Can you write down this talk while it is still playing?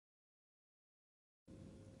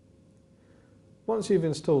Once you've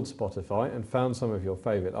installed Spotify and found some of your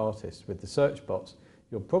favourite artists with the search box,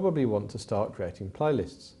 you'll probably want to start creating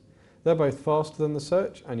playlists. They're both faster than the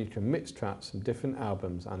search and you can mix tracks from different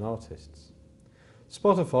albums and artists.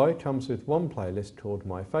 Spotify comes with one playlist called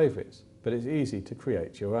My Favourites, but it's easy to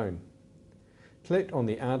create your own. Click on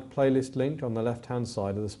the Add Playlist link on the left-hand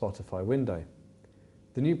side of the Spotify window.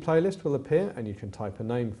 The new playlist will appear and you can type a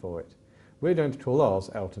name for it. We're going to call ours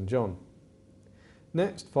Elton John.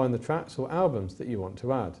 Next, find the tracks or albums that you want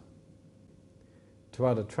to add. To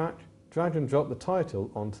add a track, drag and drop the title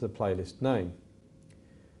onto the playlist name.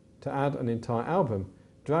 To add an entire album,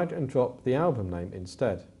 drag and drop the album name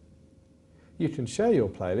instead. You can share your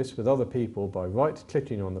playlist with other people by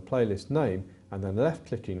right-clicking on the playlist name and then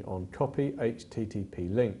left-clicking on Copy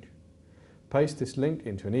HTTP link. Paste this link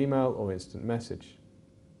into an email or instant message.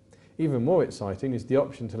 Even more exciting is the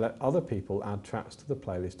option to let other people add tracks to the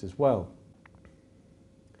playlist as well.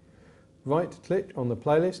 Right-click on the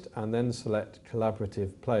playlist and then select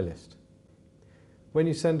Collaborative Playlist. When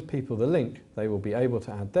you send people the link, they will be able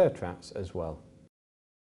to add their tracks as well.